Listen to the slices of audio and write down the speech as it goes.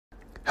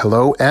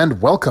Hello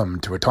and welcome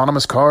to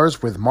Autonomous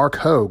Cars with Mark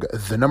Hogue,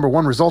 the number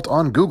one result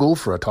on Google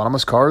for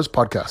autonomous cars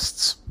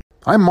podcasts.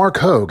 I'm Mark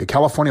Hogue, a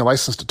California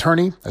licensed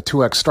attorney, a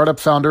 2X startup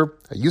founder,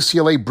 a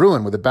UCLA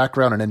Bruin with a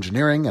background in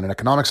engineering and an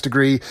economics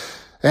degree,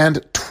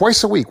 and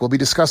twice a week we'll be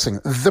discussing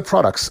the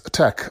products,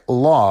 tech,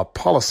 law,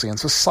 policy, and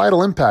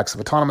societal impacts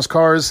of autonomous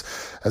cars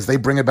as they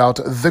bring about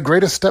the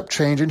greatest step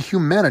change in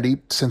humanity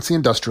since the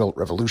Industrial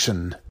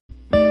Revolution.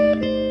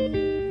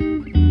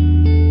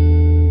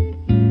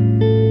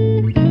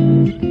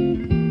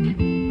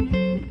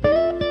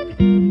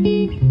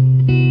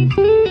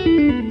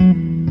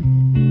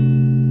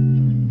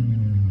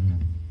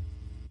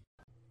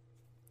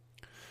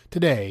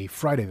 Today,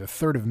 Friday the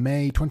 3rd of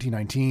May,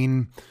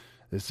 2019,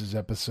 this is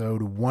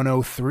episode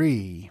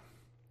 103.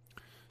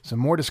 Some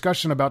more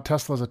discussion about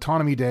Tesla's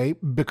Autonomy Day,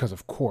 because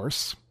of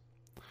course.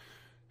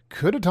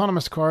 Could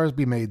autonomous cars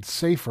be made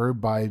safer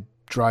by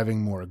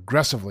driving more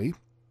aggressively?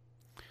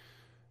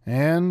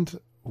 And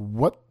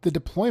what the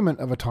deployment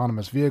of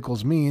autonomous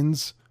vehicles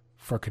means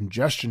for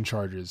congestion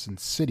charges in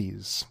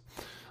cities.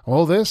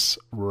 All this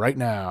right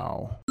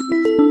now.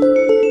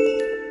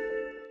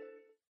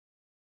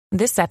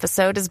 This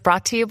episode is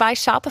brought to you by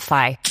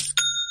Shopify.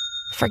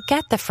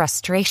 Forget the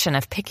frustration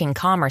of picking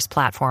commerce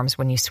platforms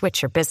when you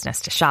switch your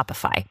business to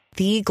Shopify,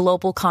 the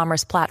global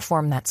commerce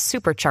platform that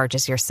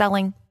supercharges your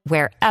selling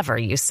wherever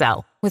you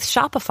sell. With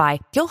Shopify,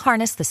 you'll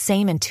harness the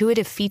same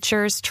intuitive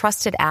features,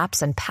 trusted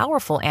apps, and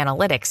powerful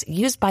analytics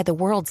used by the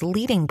world's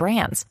leading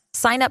brands.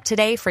 Sign up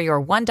today for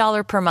your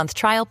 $1 per month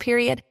trial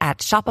period at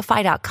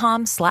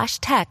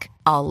shopify.com/tech,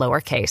 all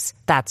lowercase.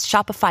 That's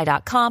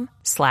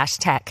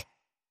shopify.com/tech.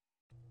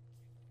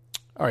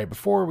 All right,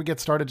 before we get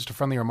started, just a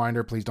friendly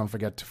reminder, please don't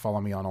forget to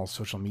follow me on all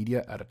social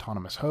media at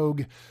Autonomous Hogue.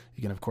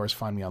 You can, of course,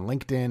 find me on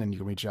LinkedIn, and you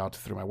can reach out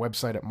through my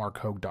website at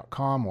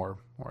markhogue.com or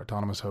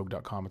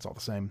autonomoushogue.com. It's all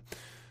the same.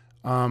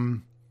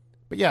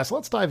 But yeah, so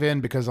let's dive in,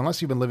 because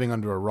unless you've been living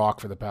under a rock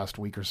for the past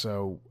week or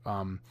so,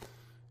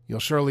 you'll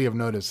surely have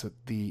noticed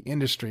that the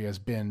industry has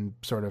been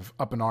sort of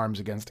up in arms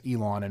against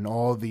Elon and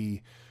all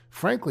the,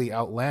 frankly,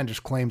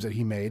 outlandish claims that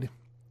he made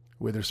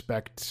with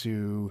respect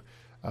to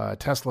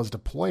Tesla's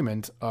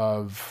deployment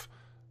of,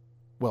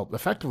 well,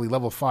 effectively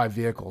level 5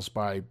 vehicles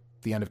by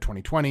the end of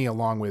 2020,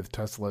 along with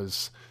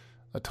Tesla's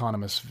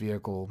autonomous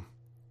vehicle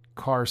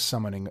car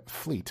summoning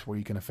fleet, where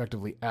you can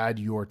effectively add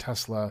your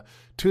Tesla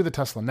to the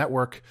Tesla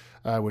network,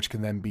 which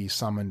can then be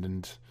summoned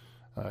and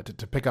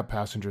to pick up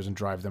passengers and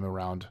drive them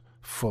around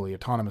fully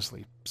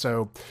autonomously.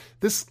 So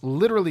this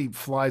literally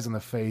flies in the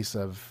face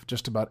of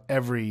just about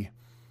every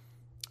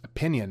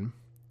opinion,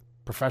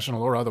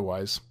 professional or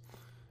otherwise,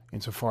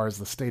 insofar as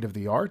the state of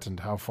the art and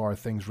how far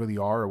things really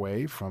are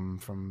away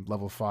from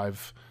level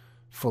 5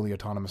 fully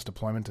autonomous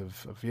deployment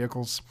of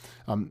vehicles.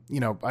 I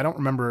don't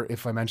remember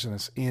if I mentioned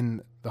this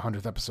in the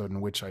 100th episode,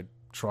 in which I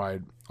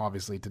tried,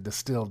 obviously, to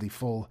distill the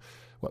full,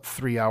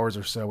 3 hours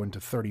or so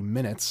into 30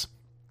 minutes.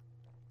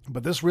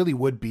 But this really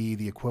would be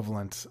the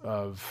equivalent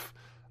of,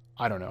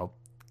 I don't know,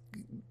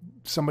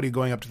 somebody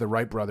going up to the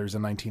Wright brothers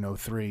in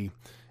 1903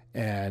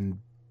 and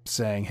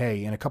saying,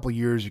 hey, in a couple of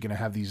years, you're going to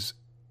have these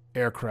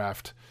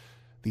aircraft,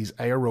 these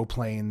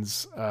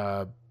aeroplanes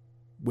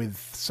with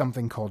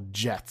something called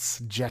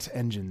jet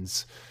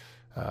engines,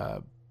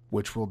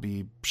 which will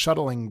be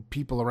shuttling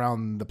people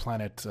around the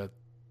planet at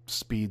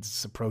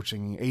speeds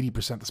approaching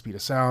 80% the speed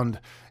of sound.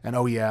 And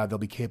oh yeah, they'll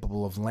be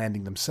capable of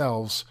landing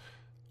themselves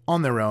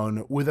on their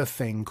own with a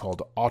thing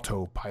called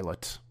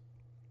autopilot.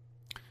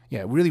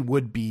 Yeah, it really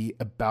would be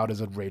about as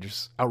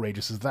outrageous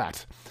as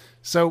that.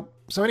 So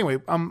anyway,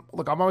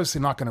 look, I'm obviously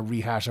not going to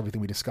rehash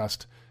everything we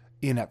discussed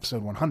in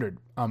episode 100.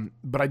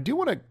 But I do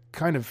want to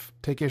kind of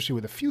take issue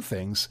with a few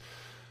things,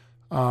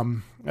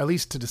 at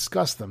least to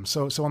discuss them.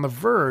 So on The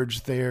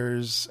Verge,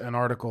 there's an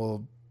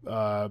article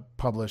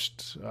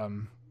published,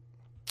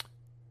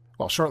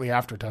 shortly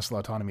after Tesla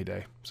Autonomy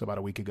Day, so about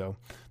a week ago.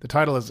 The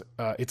title is,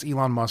 It's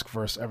Elon Musk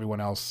versus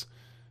Everyone Else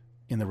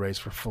in the Race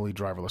for Fully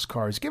Driverless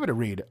Cars. Give it a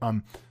read.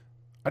 I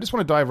just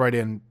want to dive right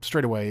in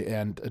straight away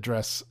and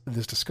address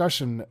this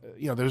discussion.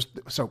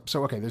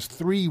 There's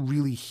three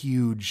really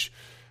huge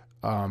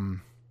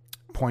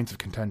points of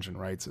contention,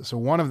 right? So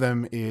one of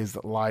them is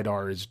that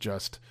LiDAR is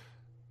just,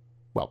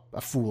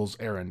 a fool's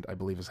errand, I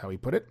believe is how he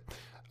put it.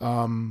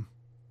 And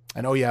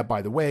oh yeah,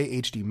 by the way,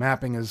 HD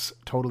mapping is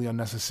totally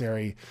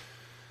unnecessary.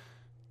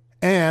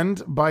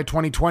 And by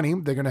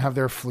 2020, they're going to have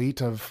their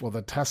fleet of,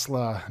 the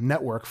Tesla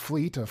network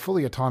fleet of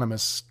fully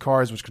autonomous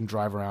cars, which can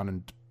drive around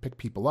and pick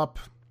people up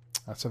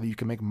so that you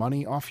can make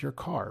money off your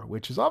car,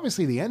 which is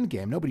obviously the end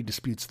game. Nobody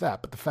disputes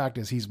that. But the fact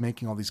is, he's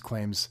making all these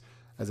claims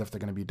as if they're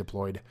going to be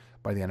deployed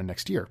by the end of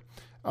next year.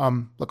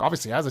 Look,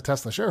 obviously, as a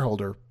Tesla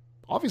shareholder,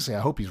 I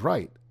hope he's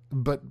right.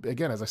 But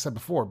again, as I said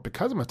before,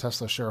 because I'm a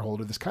Tesla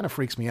shareholder, this kind of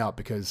freaks me out,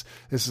 because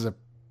this is a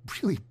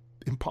really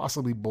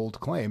impossibly bold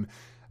claim.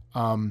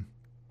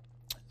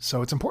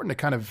 So it's important to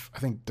kind of, I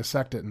think,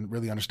 dissect it and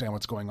really understand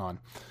what's going on.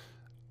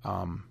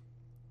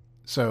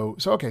 So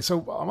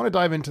I want to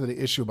dive into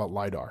the issue about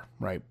LiDAR,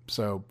 right?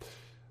 So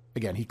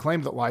again, he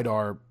claimed that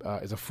LiDAR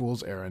is a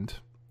fool's errand.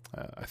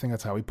 I think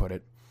that's how he put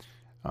it.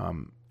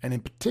 And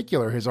in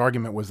particular, his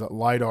argument was that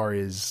LiDAR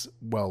is,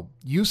 well,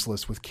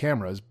 useless with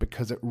cameras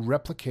because it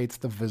replicates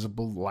the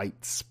visible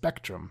light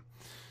spectrum.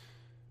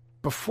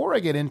 Before I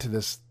get into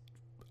this,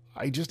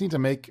 I just need to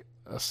make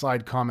a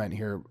side comment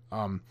here.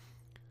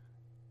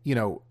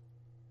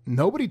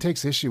 Nobody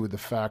takes issue with the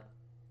fact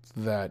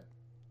that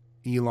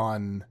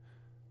Elon...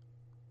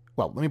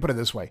 Well, let me put it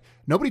this way.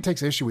 Nobody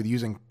takes issue with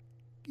using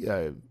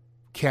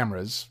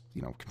cameras.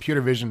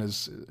 Computer vision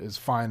is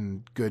fine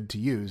and good to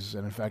use,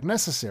 and in fact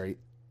necessary,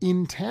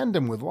 in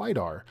tandem with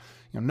LiDAR.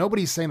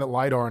 Nobody's saying that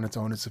LiDAR on its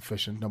own is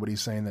sufficient.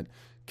 Nobody's saying that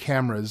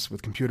cameras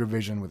with computer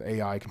vision, with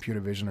AI computer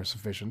vision, are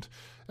sufficient.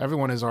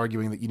 Everyone is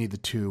arguing that you need the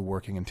two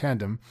working in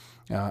tandem.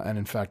 And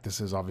in fact, this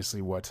is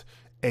obviously what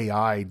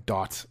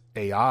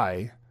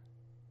AI.ai,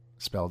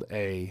 spelled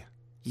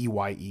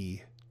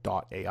A-E-Y-E,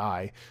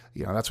 .ai,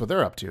 that's what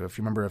they're up to. If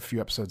you remember a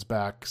few episodes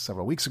back,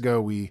 several weeks ago,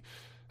 we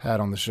had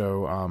on the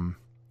show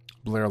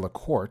Blair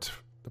LaCourte,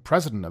 the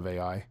president of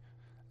AI,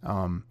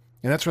 and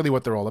that's really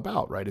what they're all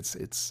about, right?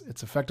 It's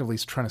effectively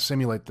trying to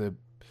simulate the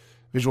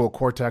visual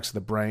cortex of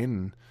the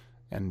brain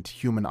and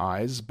human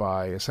eyes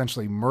by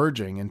essentially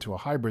merging into a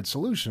hybrid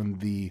solution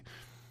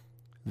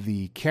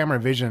the camera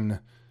vision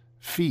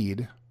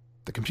feed,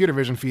 the computer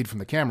vision feed from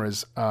the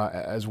cameras,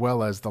 as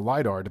well as the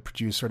LiDAR to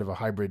produce sort of a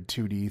hybrid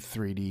 2D,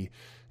 3D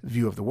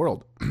view of the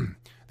world.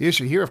 The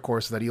issue here, of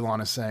course, is that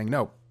Elon is saying,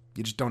 no,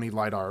 you just don't need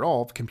LiDAR at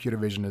all. Computer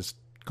vision is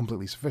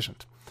completely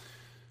sufficient.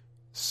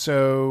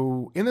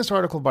 So in this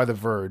article by The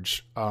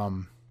Verge,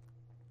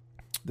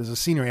 there's a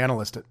senior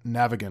analyst at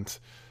Navigant.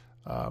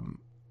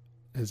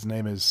 His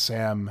name is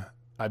Sam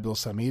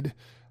Abdul-Samid.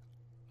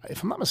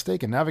 If I'm not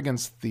mistaken,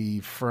 Navigant's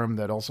the firm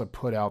that also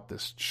put out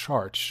this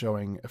chart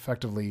showing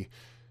effectively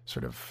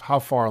sort of how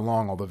far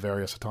along all the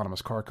various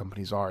autonomous car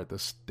companies are at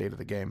this state of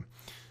the game.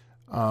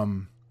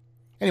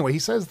 Anyway, he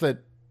says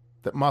that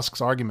Musk's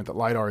argument that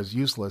LiDAR is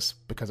useless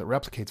because it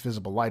replicates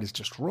visible light is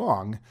just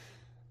wrong.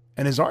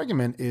 And his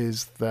argument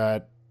is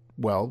that,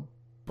 well,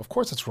 of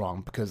course it's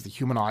wrong because the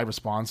human eye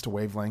responds to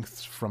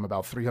wavelengths from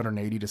about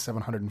 380 to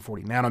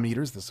 740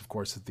 nanometers. This, of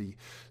course, is the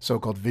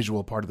so-called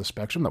visual part of the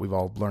spectrum that we've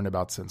all learned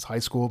about since high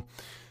school.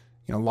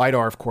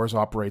 LiDAR, of course,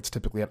 operates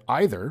typically at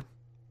either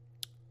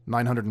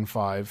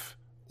 905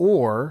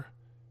 or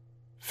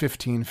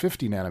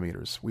 1550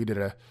 nanometers. We did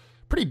a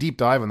pretty deep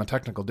dive on the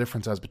technical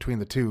differences between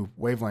the two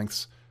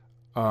wavelengths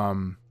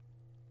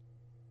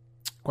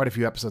quite a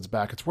few episodes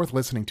back. It's worth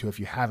listening to if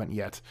you haven't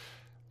yet.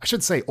 I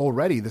should say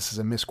already this is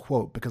a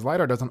misquote because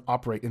LiDAR doesn't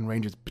operate in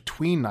ranges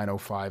between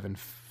 905 and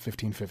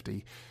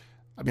 1550.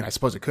 I mean, I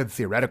suppose it could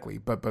theoretically,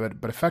 but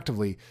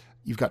effectively,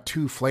 you've got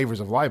two flavors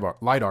of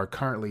LiDAR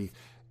currently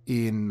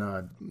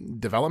in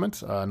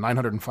development,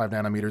 905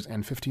 nanometers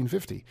and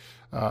 1550.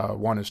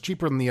 One is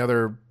cheaper than the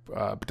other,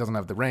 but doesn't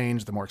have the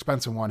range. The more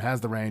expensive one has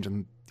the range,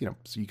 and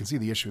so you can see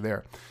the issue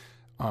there.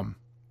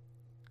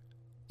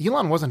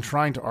 Elon wasn't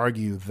trying to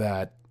argue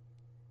that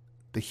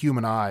the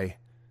human eye,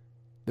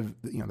 the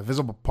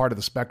visible part of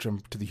the spectrum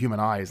to the human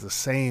eye, is the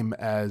same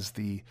as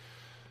the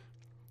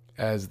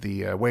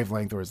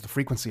wavelength or as the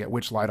frequency at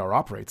which LiDAR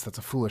operates. That's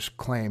a foolish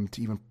claim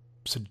to even.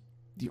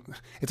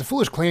 It's a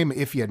foolish claim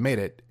if he had made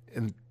it,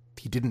 and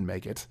he didn't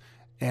make it.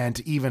 And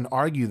to even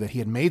argue that he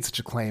had made such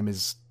a claim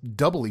is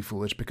doubly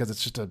foolish because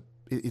it's just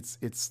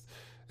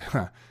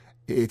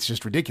it's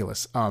just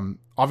ridiculous.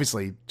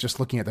 Obviously, just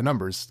looking at the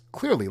numbers,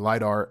 clearly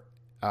LiDAR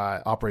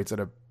operates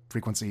at a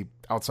frequency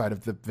outside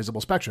of the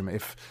visible spectrum.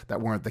 If that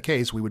weren't the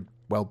case, we would,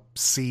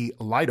 see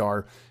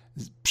LiDAR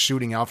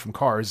shooting out from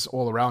cars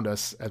all around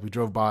us as we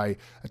drove by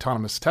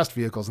autonomous test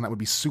vehicles, and that would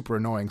be super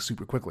annoying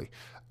super quickly.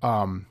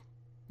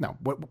 Now,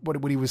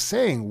 what he was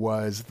saying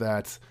was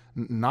that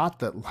not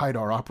that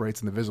LiDAR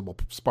operates in the visible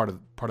part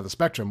of the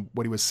spectrum.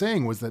 What he was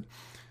saying was that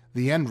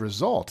the end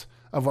result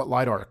of what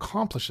LiDAR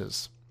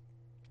accomplishes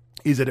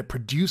is that it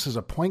produces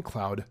a point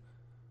cloud,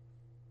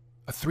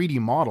 a 3D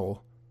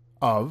model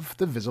of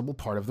the visible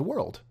part of the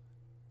world.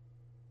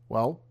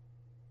 Well,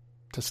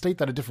 to state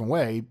that a different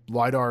way,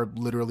 LiDAR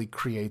literally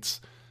creates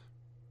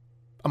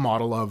a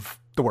model of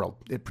the world.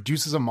 It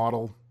produces a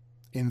model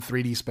in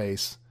 3D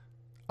space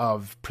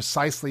of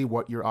precisely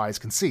what your eyes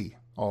can see,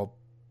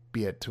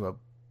 albeit to a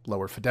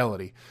lower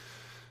fidelity.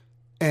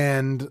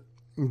 And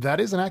that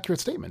is an accurate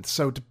statement.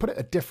 So to put it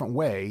a different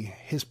way,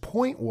 his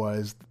point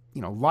was,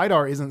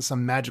 LiDAR isn't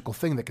some magical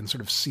thing that can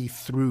sort of see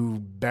through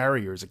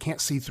barriers. It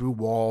can't see through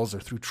walls or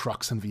through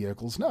trucks and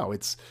vehicles. No,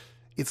 it's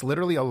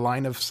literally a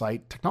line of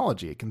sight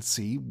technology. It can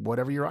see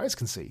whatever your eyes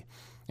can see.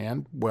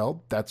 And,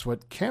 that's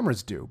what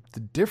cameras do. The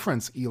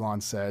difference,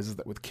 Elon says, is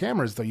that with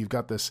cameras, though, you've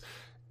got this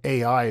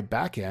AI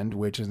backend,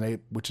 which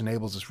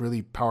enables this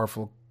really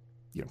powerful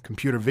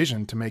computer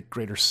vision to make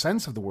greater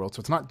sense of the world.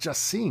 So it's not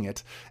just seeing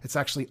it, it's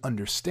actually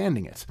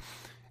understanding it.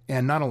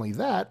 And not only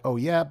that,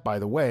 by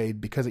the way,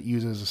 because it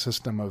uses a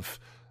system of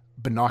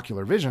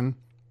binocular vision,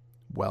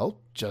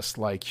 just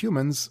like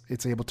humans,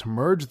 it's able to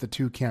merge the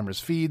two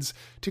cameras' feeds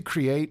to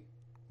create,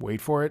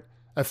 wait for it,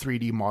 a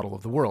 3D model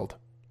of the world.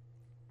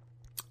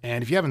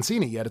 And if you haven't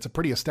seen it yet, it's a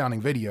pretty astounding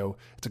video.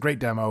 It's a great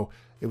demo.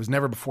 It was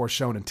never before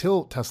shown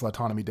until Tesla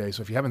Autonomy Day.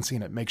 So if you haven't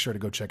seen it, make sure to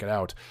go check it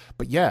out.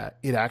 But yeah,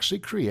 it actually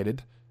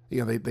created,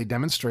 they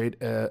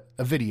demonstrate a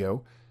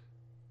video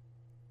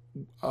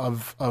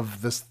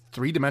of this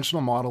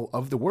three-dimensional model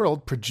of the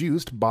world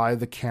produced by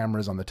the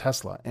cameras on the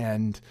Tesla.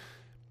 And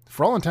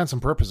for all intents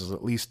and purposes,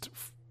 at least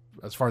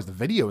as far as the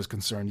video is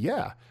concerned,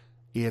 yeah,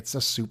 it's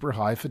a super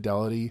high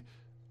fidelity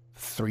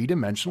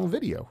three-dimensional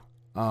video,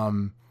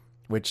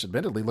 which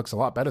admittedly looks a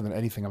lot better than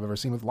anything I've ever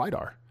seen with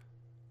LiDAR.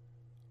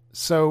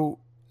 So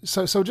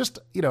just,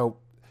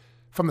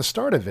 from the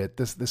start of it,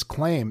 this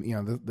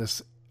claim,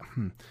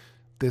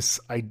 this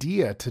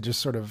idea to just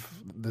sort of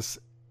this,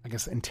 I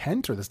guess,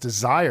 intent or this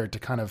desire to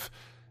kind of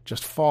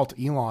just fault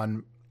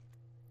Elon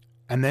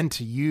and then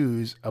to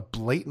use a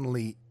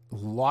blatantly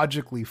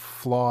logically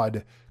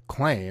flawed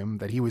claim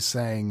that he was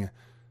saying,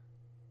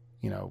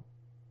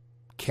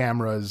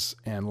 cameras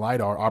and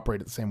LiDAR operate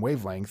at the same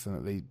wavelength and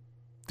that they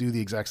do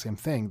the exact same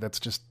thing. That's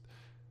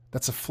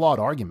a flawed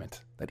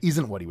argument. That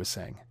isn't what he was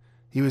saying.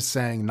 He was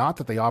saying not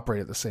that they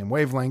operate at the same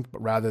wavelength,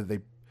 but rather they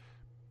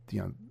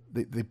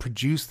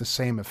produce the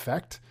same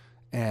effect,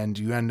 and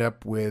you end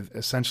up with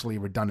essentially a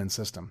redundant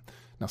system.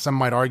 Now, some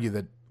might argue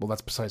that, well,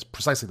 that's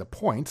precisely the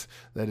point,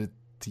 that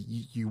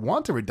you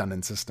want a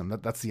redundant system.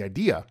 That's the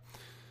idea.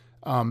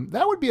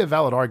 That would be a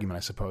valid argument,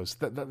 I suppose.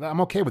 I'm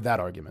okay with that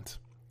argument.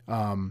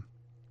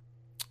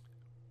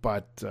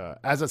 But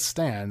as it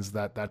stands,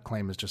 that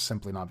claim is just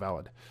simply not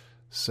valid.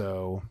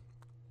 So,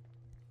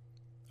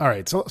 all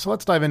right, so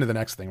let's dive into the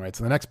next thing, right?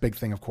 So the next big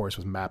thing, of course,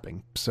 was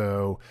mapping.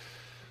 So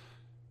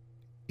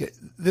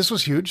this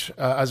was huge.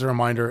 As a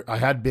reminder, I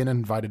had been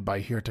invited by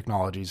HERE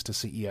Technologies to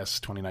CES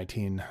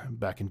 2019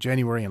 back in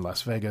January in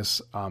Las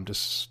Vegas,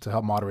 just to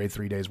help moderate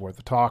 3 days worth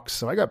of talks.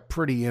 So I got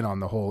pretty in on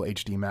the whole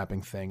HD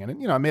mapping thing. And,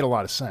 it made a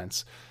lot of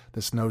sense.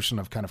 This notion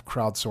of kind of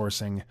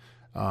crowdsourcing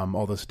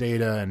all this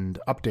data and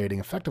updating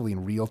effectively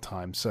in real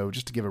time. So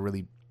just to give a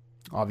really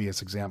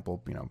obvious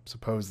example,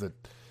 suppose that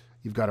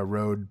you've got a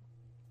road,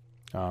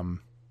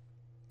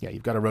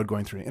 you've got a road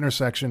going through an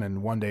intersection,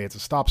 and one day it's a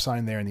stop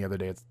sign there, and the other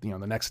day it's, the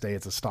next day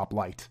it's a stop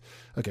light.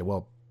 Okay,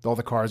 well, all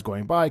the cars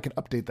going by can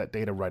update that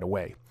data right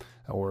away.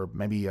 Or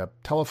maybe a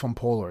telephone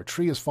pole or a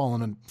tree has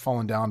fallen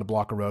down to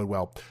block a road.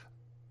 Well,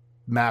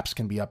 maps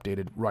can be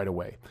updated right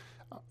away.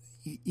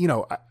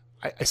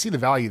 I see the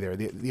value there.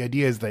 The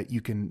idea is that you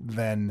can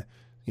then,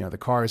 the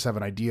cars have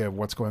an idea of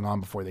what's going on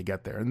before they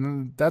get there.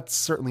 And that's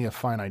certainly a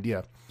fine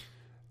idea.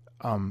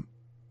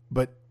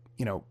 But,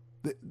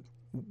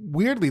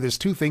 weirdly, there's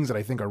two things that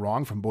I think are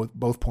wrong from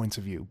both points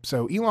of view.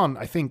 So Elon,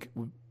 I think,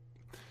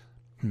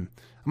 I'm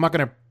not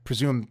going to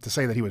presume to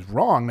say that he was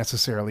wrong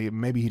necessarily.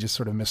 Maybe he just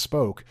sort of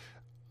misspoke.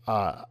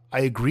 I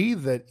agree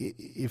that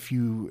if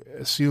you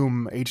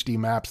assume HD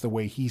maps the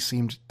way he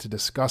seemed to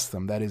discuss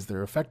them, that is,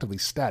 they're effectively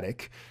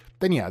static,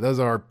 then yeah, those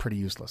are pretty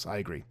useless. I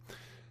agree.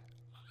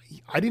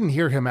 I didn't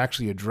hear him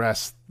actually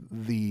address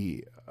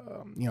the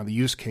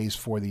use case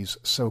for these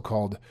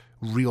so-called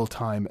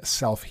real-time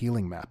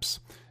self-healing maps.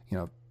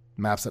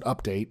 Maps that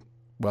update,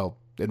 well,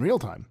 in real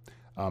time.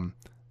 I'm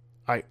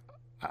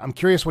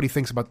curious what he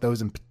thinks about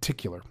those in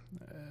particular.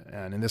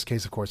 And in this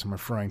case, of course, I'm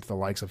referring to the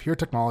likes of HERE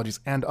Technologies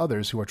and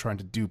others who are trying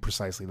to do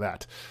precisely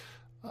that.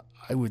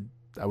 I would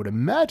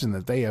imagine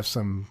that they have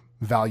some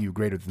value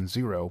greater than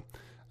zero,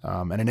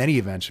 and in any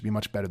event should be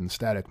much better than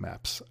static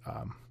maps.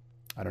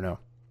 I don't know.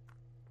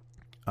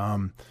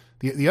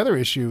 The other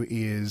issue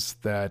is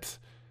that,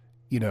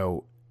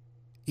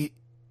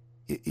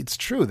 it's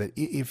true that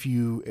if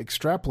you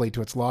extrapolate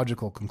to its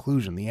logical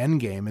conclusion, the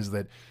end game is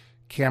that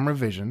camera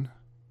vision,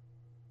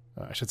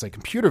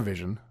 computer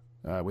vision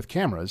with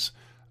cameras,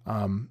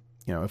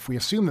 if we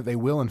assume that they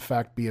will in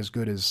fact be as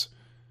good as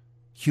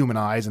human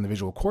eyes and the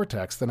visual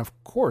cortex, then of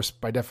course,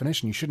 by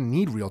definition, you shouldn't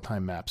need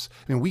real-time maps.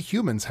 I mean, we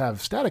humans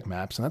have static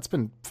maps, and that's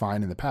been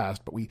fine in the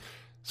past, but we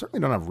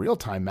certainly don't have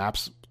real-time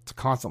maps to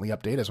constantly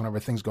update us whenever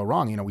things go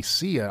wrong. We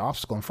see an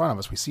obstacle in front of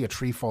us, we see a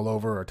tree fall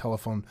over or a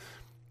telephone,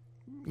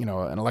 an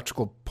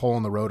electrical pole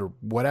in the road or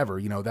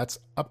whatever, that's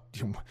up.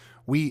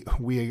 We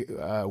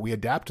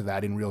adapt to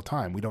that in real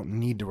time. We don't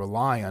need to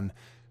rely on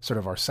sort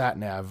of our sat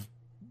nav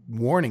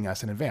warning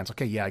us in advance.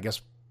 Okay, yeah, I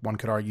guess one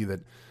could argue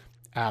that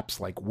apps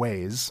like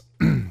Waze,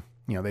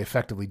 they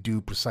effectively do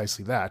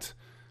precisely that.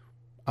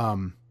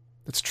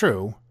 That's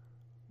true,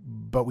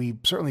 but we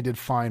certainly did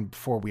fine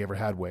before we ever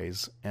had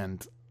Waze,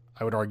 and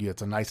I would argue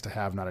it's a nice to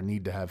have, not a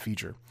need to have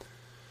feature.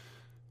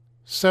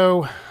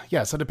 So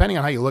depending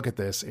on how you look at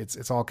this,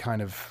 it's all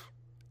kind of,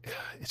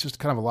 it's just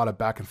kind of a lot of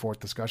back and forth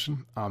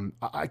discussion.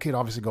 I could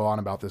obviously go on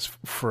about this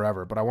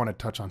forever, but I want to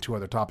touch on two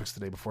other topics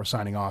today before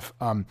signing off.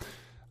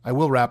 I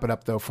will wrap it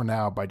up though for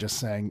now by just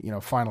saying,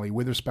 finally,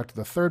 with respect to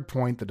the third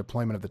point, the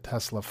deployment of the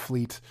Tesla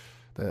fleet,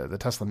 the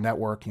Tesla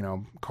network,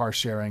 car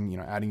sharing,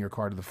 adding your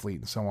car to the fleet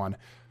and so on.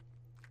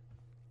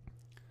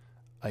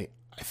 I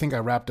think I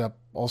wrapped up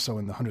also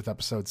in the 100th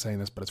episode saying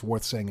this, but it's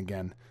worth saying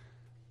again.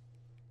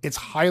 It's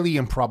highly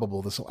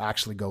improbable this will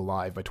actually go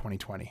live by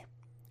 2020.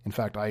 In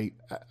fact, I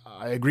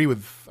agree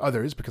with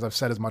others because I've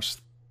said as much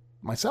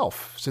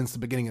myself since the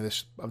beginning of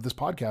this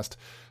podcast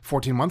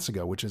 14 months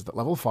ago, which is that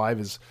level 5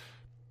 is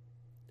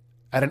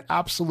at an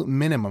absolute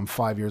minimum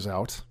 5 years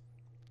out,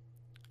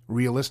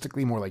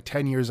 realistically more like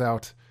 10 years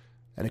out,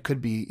 and it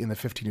could be in the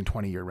 15 and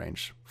 20 year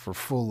range for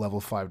full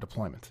level 5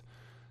 deployment.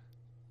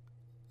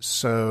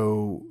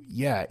 So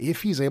yeah,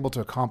 if he's able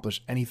to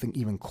accomplish anything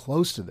even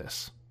close to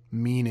this,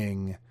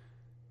 meaning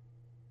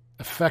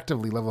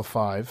effectively level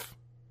 5,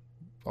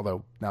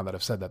 although now that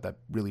I've said that, that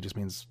really just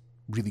means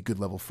really good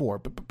level 4.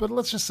 But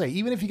let's just say,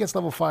 even if he gets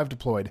level 5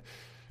 deployed,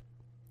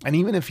 and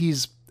even if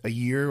he's a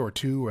year or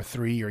 2 or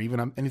 3 or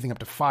even anything up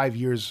to 5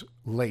 years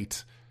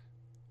late,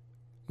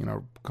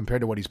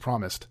 compared to what he's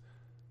promised,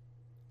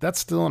 that's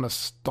still an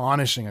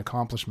astonishing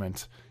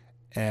accomplishment.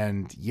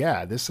 And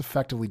yeah, this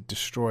effectively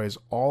destroys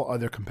all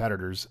other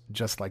competitors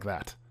just like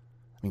that.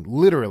 I mean,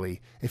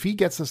 literally, if he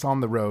gets this on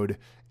the road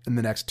in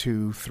the next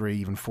 2, 3,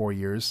 even 4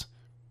 years,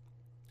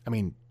 I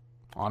mean,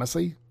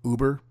 honestly,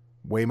 Uber,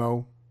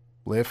 Waymo,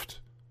 Lyft,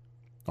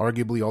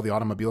 arguably all the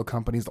automobile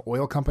companies, the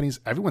oil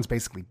companies, everyone's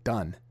basically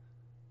done.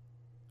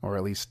 Or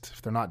at least,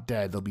 if they're not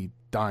dead, they'll be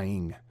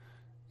dying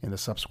in the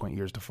subsequent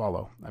years to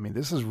follow. I mean,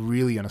 this is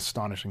really an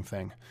astonishing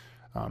thing.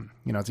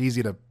 It's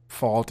easy to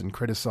fault and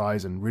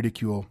criticize and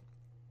ridicule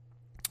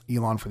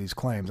Elon for these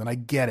claims. And I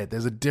get it.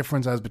 There's a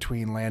difference as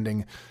between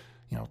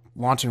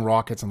launching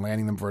rockets and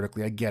landing them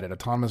vertically. I get it.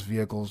 Autonomous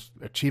vehicles,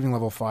 achieving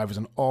level 5 is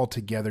an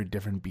altogether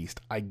different beast.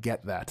 I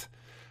get that.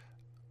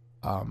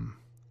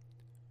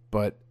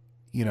 But,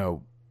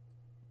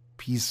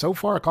 he's so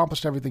far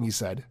accomplished everything he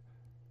said.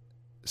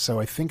 So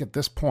I think at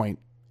this point,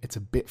 it's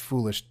a bit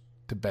foolish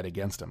to bet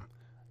against him.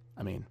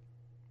 I mean,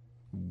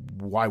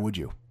 why would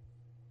you?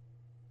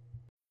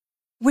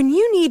 When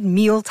you need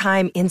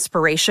mealtime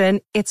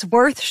inspiration, it's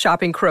worth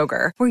shopping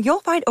Kroger, where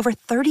you'll find over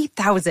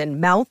 30,000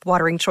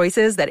 mouth-watering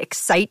choices that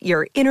excite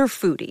your inner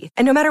foodie.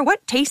 And no matter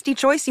what tasty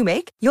choice you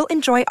make, you'll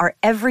enjoy our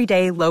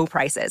everyday low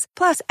prices,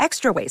 plus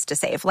extra ways to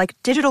save, like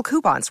digital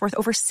coupons worth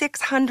over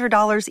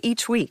 $600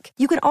 each week.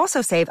 You can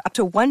also save up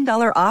to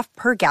 $1 off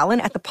per gallon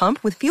at the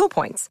pump with fuel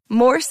points.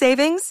 More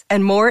savings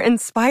and more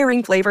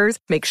inspiring flavors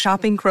make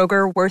shopping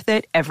Kroger worth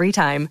it every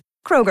time.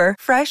 Kroger,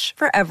 fresh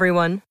for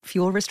everyone.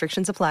 Fuel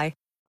restrictions apply.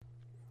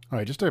 All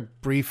right, just a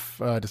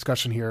brief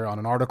discussion here on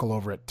an article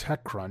over at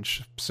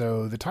TechCrunch.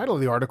 So the title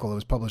of the article that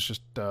was published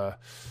just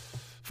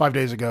 5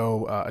 days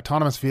ago,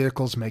 Autonomous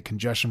Vehicles Make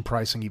Congestion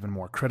Pricing Even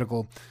More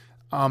Critical.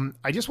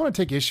 I just want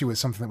to take issue with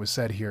something that was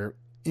said here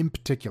in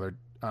particular.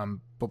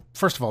 But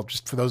first of all,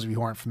 just for those of you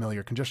who aren't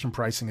familiar, congestion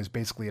pricing is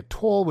basically a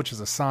toll which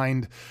is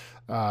assigned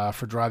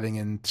for driving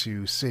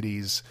into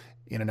cities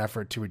in an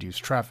effort to reduce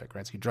traffic,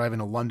 right? So you drive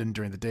into London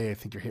during the day, I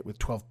think you're hit with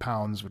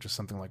 £12, which is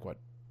something like, what,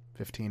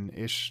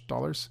 $15-ish?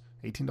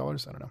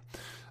 $18? I don't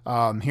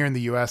know. Here in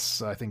the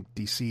US, I think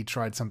DC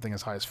tried something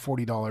as high as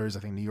 $40. I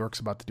think New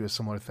York's about to do a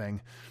similar thing.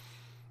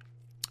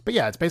 But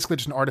yeah, it's basically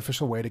just an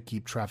artificial way to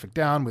keep traffic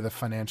down with a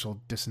financial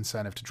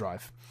disincentive to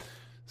drive.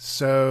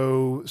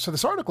 So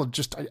this article, I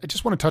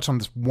just want to touch on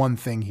this one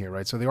thing here,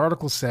 right? So the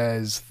article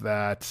says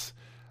that,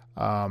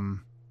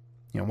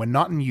 when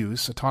not in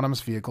use,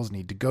 autonomous vehicles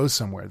need to go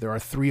somewhere. There are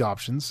 3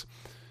 options: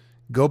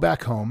 go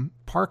back home,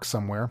 park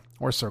somewhere,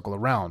 or circle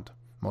around.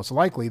 Most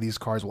likely, these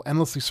cars will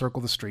endlessly circle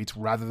the streets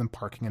rather than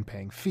parking and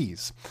paying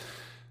fees.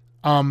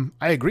 I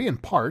agree in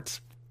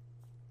part.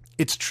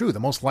 It's true. The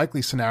most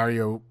likely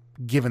scenario,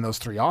 given those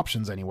 3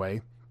 options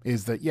anyway,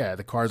 is that, yeah,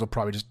 the cars will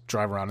probably just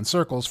drive around in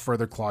circles,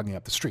 further clogging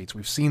up the streets.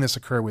 We've seen this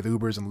occur with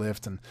Ubers and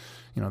Lyft, and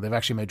they've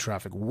actually made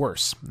traffic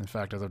worse. In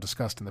fact, as I've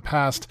discussed in the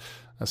past,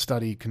 a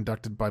study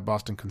conducted by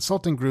Boston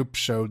Consulting Group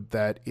showed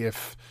that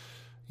if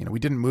we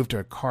didn't move to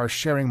a car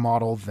sharing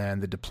model,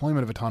 then the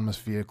deployment of autonomous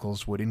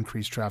vehicles would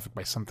increase traffic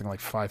by something like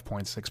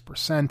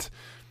 5.6%,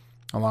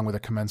 along with a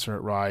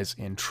commensurate rise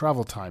in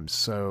travel times.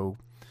 So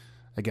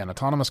again,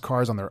 autonomous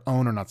cars on their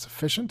own are not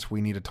sufficient.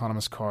 We need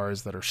autonomous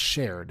cars that are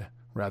shared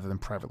rather than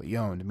privately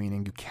owned,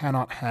 meaning you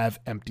cannot have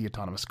empty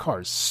autonomous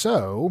cars.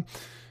 So,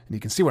 and you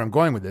can see where I'm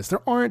going with this,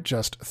 there aren't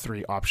just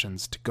 3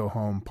 options to go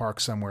home, park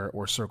somewhere,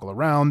 or circle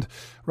around.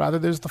 Rather,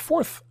 there's the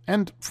 4th,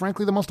 and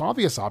frankly the most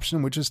obvious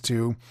option, which is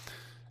to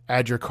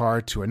add your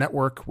car to a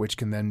network, which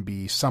can then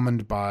be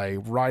summoned by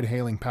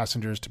ride-hailing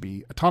passengers to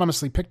be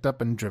autonomously picked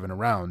up and driven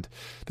around.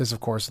 This,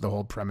 of course, is the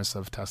whole premise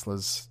of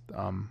Tesla's,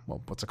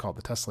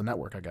 the Tesla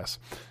network, I guess.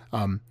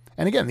 And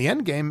again, the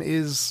end game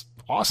is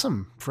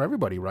awesome for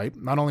everybody, right?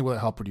 Not only will it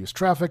help reduce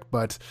traffic,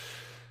 but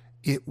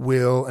it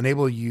will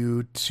enable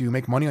you to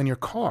make money on your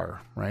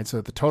car, right? So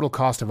that the total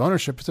cost of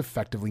ownership is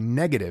effectively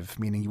negative,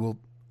 meaning you will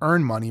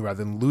earn money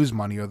rather than lose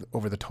money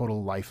over the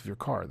total life of your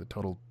car. The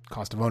total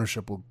cost of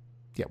ownership will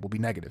be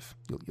negative.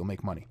 You'll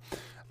make money.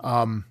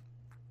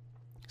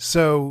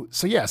 So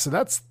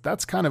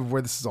that's kind of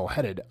where this is all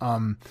headed.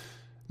 Now,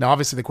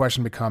 obviously, the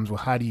question becomes, well,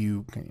 how do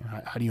you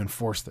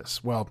enforce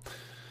this? Well,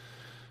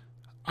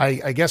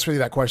 I guess really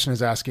that question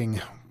is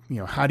asking,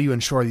 how do you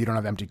ensure that you don't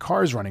have empty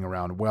cars running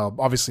around? Well,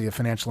 obviously, a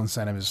financial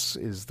incentive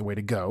is the way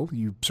to go.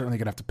 You certainly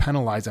going to have to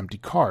penalize empty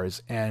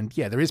cars, and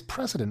yeah, there is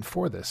precedent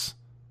for this.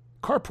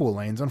 Carpool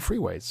lanes on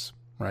freeways,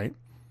 right?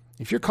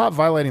 if you're caught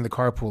violating the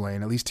carpool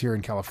lane, at least here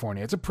in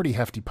California, it's a pretty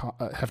hefty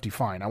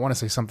fine. I want to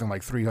say something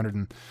like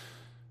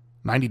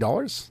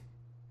 $390.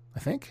 I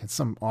think it's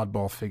some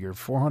oddball figure,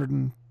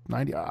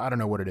 490. I don't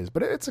know what it is,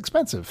 but it's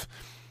expensive.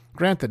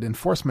 Granted,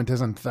 enforcement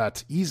isn't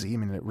that easy. I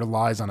mean, it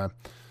relies on a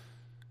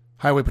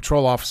highway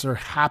patrol officer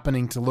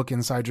happening to look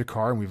inside your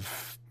car, and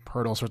we've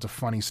heard all sorts of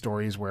funny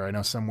stories where I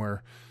know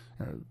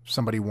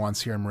somebody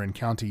once here in Marin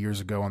County years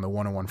ago on the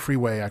 101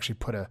 freeway actually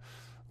put a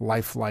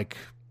lifelike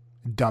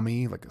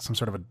dummy, like some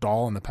sort of a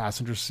doll, in the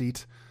passenger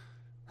seat.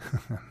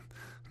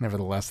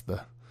 Nevertheless,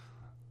 the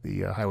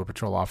highway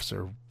patrol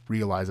officer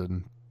realized it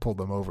and pulled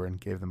them over and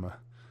gave them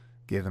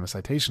a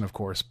citation, of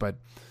course. But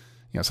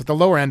so at the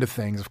lower end of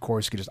things, of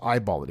course, you could just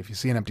eyeball it. If you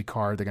see an empty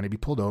car, they're going to be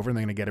pulled over and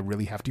they're going to get a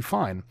really hefty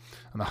fine.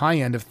 On the high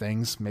end of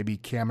things, maybe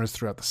cameras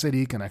throughout the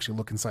city can actually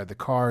look inside the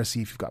car,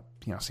 see if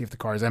see if the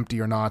car is empty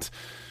or not.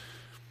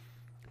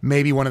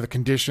 Maybe one of the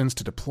conditions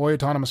to deploy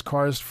autonomous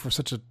cars for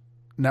such a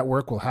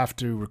network will have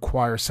to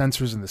require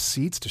sensors in the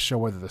seats to show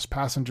whether there's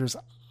passengers.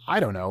 I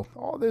don't know.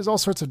 There's all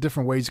sorts of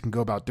different ways you can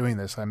go about doing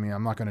this. I mean,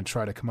 I'm not going to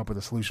try to come up with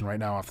a solution right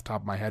now off the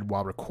top of my head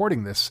while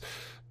recording this,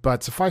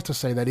 but suffice to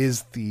say that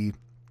is the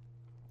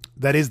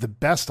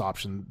best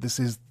option. This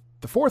is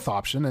the fourth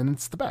option, and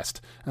it's the best,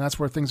 and that's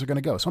where things are going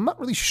to go. So I'm not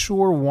really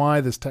sure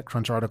why this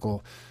TechCrunch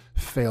article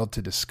failed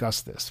to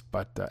discuss this,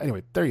 but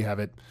anyway, there you have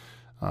it.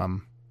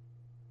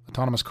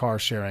 Autonomous car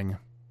sharing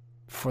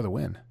for the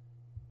win.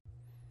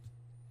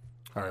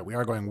 All right, we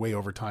are going way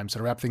over time, so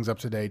to wrap things up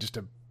today, just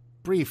a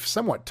brief,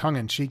 somewhat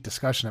tongue-in-cheek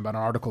discussion about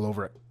an article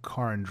over at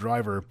Car and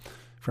Driver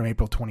from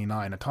April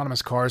 29.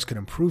 Autonomous cars could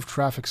improve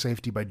traffic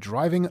safety by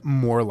driving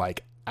more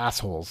like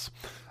assholes.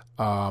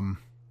 I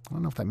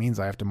don't know if that means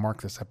I have to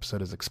mark this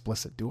episode as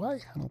explicit. Do I?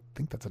 I don't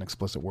think that's an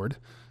explicit word.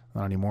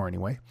 Not anymore,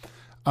 anyway.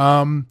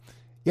 Yeah,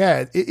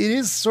 it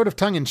is sort of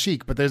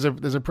tongue-in-cheek, but there's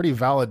a pretty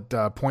valid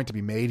point to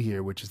be made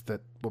here, which is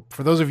that, well,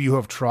 for those of you who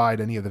have tried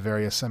any of the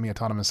various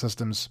semi-autonomous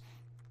systems,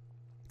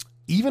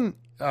 even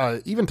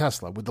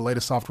Tesla with the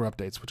latest software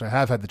updates, which I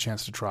have had the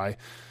chance to try,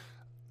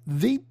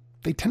 they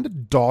tend to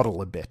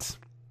dawdle a bit.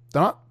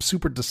 They're not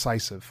super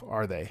decisive,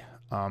 are they?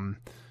 And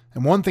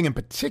one thing in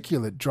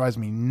particular that drives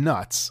me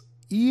nuts,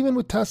 even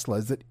with Tesla,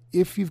 is that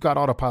if you've got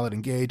autopilot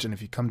engaged and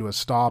if you come to a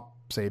stop,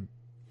 say,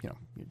 you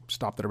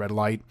stopped at a red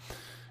light,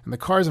 and the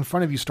cars in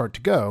front of you start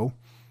to go,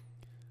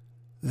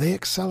 they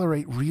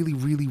accelerate really,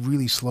 really,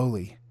 really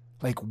slowly.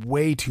 Like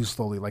way too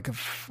slowly. Like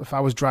if I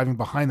was driving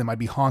behind them, I'd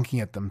be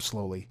honking at them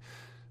slowly.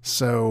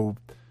 So,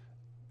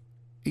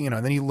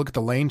 then you look at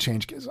the lane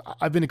change.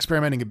 I've been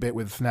experimenting a bit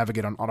with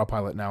Navigate on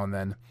autopilot now and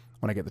then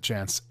when I get the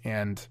chance.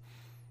 And,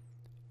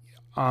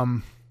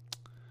 I'm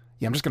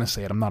just going to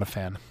say it. I'm not a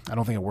fan. I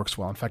don't think it works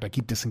well. In fact, I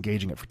keep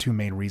disengaging it for two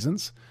main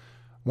reasons.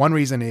 One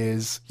reason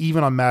is,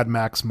 even on Mad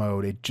Max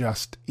mode, it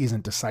just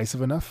isn't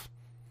decisive enough.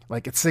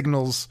 Like, it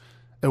signals,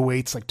 it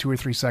waits like 2 or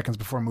 3 seconds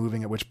before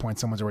moving, at which point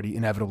someone's already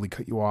inevitably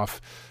cut you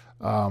off.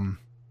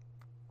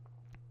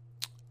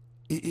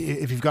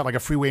 If you've got like a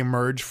freeway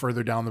merge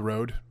further down the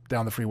road,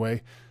 down the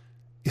freeway,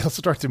 it'll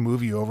start to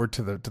move you over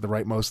to the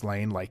rightmost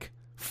lane like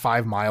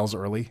 5 miles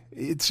early.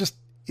 It's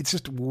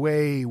just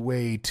way,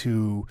 way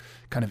too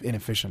kind of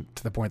inefficient,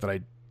 to the point that I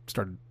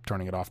started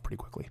turning it off pretty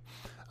quickly.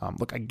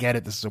 Look, I get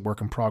it. This is a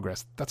work in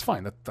progress. That's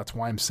fine. That's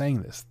why I'm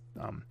saying this.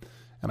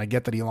 And I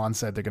get that Elon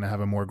said they're going to have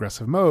a more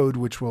aggressive mode,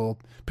 which will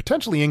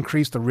potentially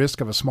increase the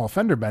risk of a small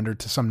fender bender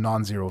to some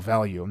non-zero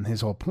value. And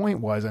his whole point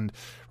was, and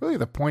really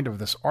the point of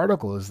this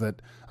article is that,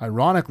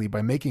 ironically,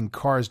 by making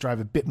cars drive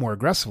a bit more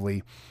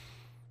aggressively,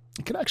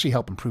 it could actually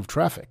help improve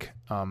traffic.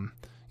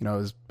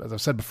 As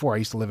I've said before, I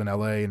used to live in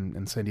LA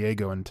and San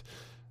Diego, and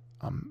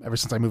ever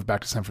since I moved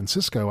back to San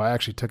Francisco, I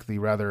actually took the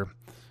rather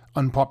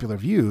unpopular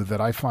view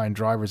that I find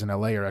drivers in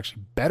LA are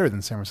actually better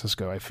than San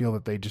Francisco. I feel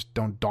that they just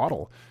don't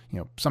dawdle.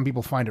 Some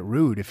people find it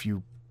rude if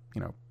you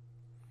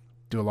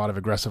do a lot of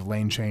aggressive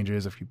lane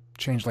changes, if you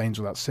change lanes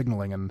without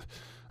signaling. And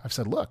I've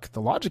said, look,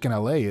 the logic in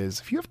LA is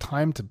if you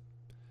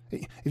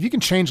can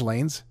change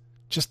lanes,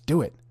 just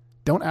do it.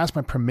 Don't ask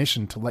my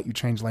permission to let you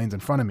change lanes in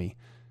front of me.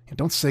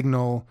 Don't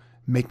signal,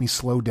 make me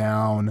slow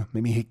down,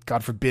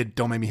 God forbid,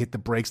 don't make me hit the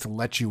brakes to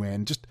let you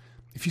in. Just,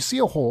 if you see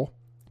a hole,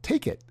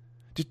 take it.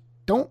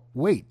 Don't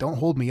wait. Don't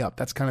hold me up.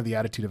 That's kind of the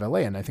attitude of LA,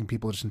 and I think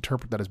people just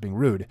interpret that as being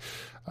rude.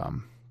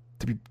 On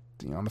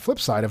the flip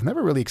side, I've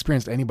never really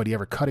experienced anybody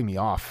ever cutting me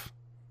off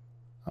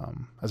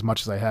as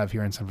much as I have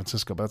here in San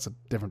Francisco, but that's a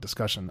different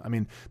discussion. I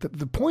mean,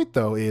 the point,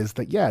 though, is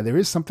that, yeah, there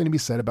is something to be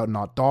said about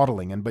not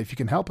dawdling, but if you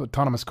can help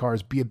autonomous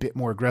cars be a bit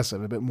more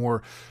aggressive, a bit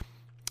more,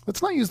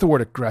 let's not use the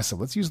word aggressive,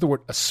 let's use the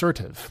word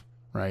assertive,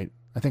 right?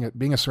 I think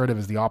being assertive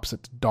is the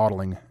opposite to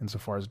dawdling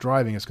insofar as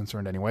driving is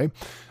concerned anyway.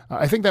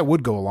 I think that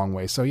would go a long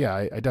way. So yeah,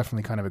 I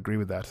definitely kind of agree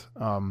with that.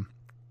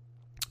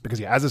 Because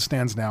yeah, as it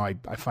stands now, I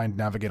find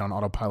Navigate on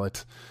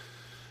autopilot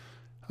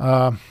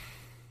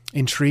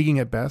intriguing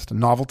at best, a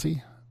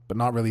novelty, but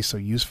not really so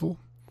useful.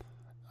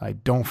 I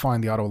don't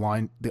find the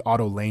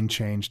auto lane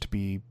change to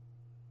be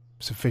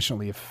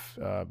sufficiently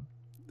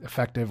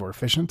effective or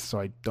efficient, so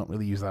I don't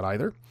really use that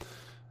either,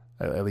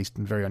 at least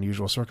in very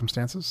unusual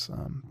circumstances.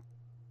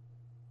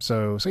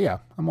 So yeah,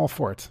 I'm all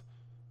for it.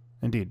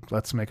 Indeed,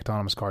 let's make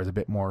autonomous cars a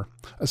bit more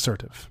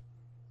assertive.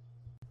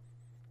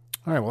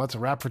 All right, well, that's a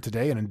wrap for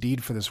today and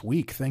indeed for this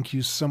week. Thank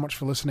you so much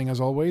for listening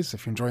as always.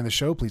 If you're enjoying the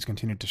show, please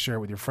continue to share it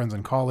with your friends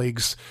and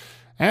colleagues.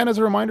 And as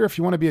a reminder, if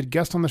you want to be a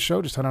guest on the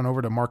show, just head on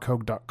over to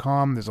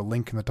markhogue.com. There's a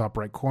link in the top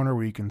right corner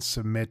where you can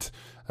submit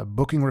a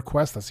booking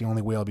request. That's the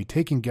only way I'll be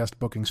taking guest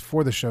bookings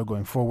for the show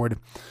going forward.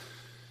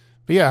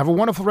 But yeah, have a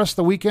wonderful rest of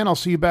the weekend. I'll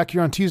see you back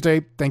here on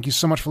Tuesday. Thank you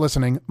so much for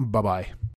listening. Bye-bye.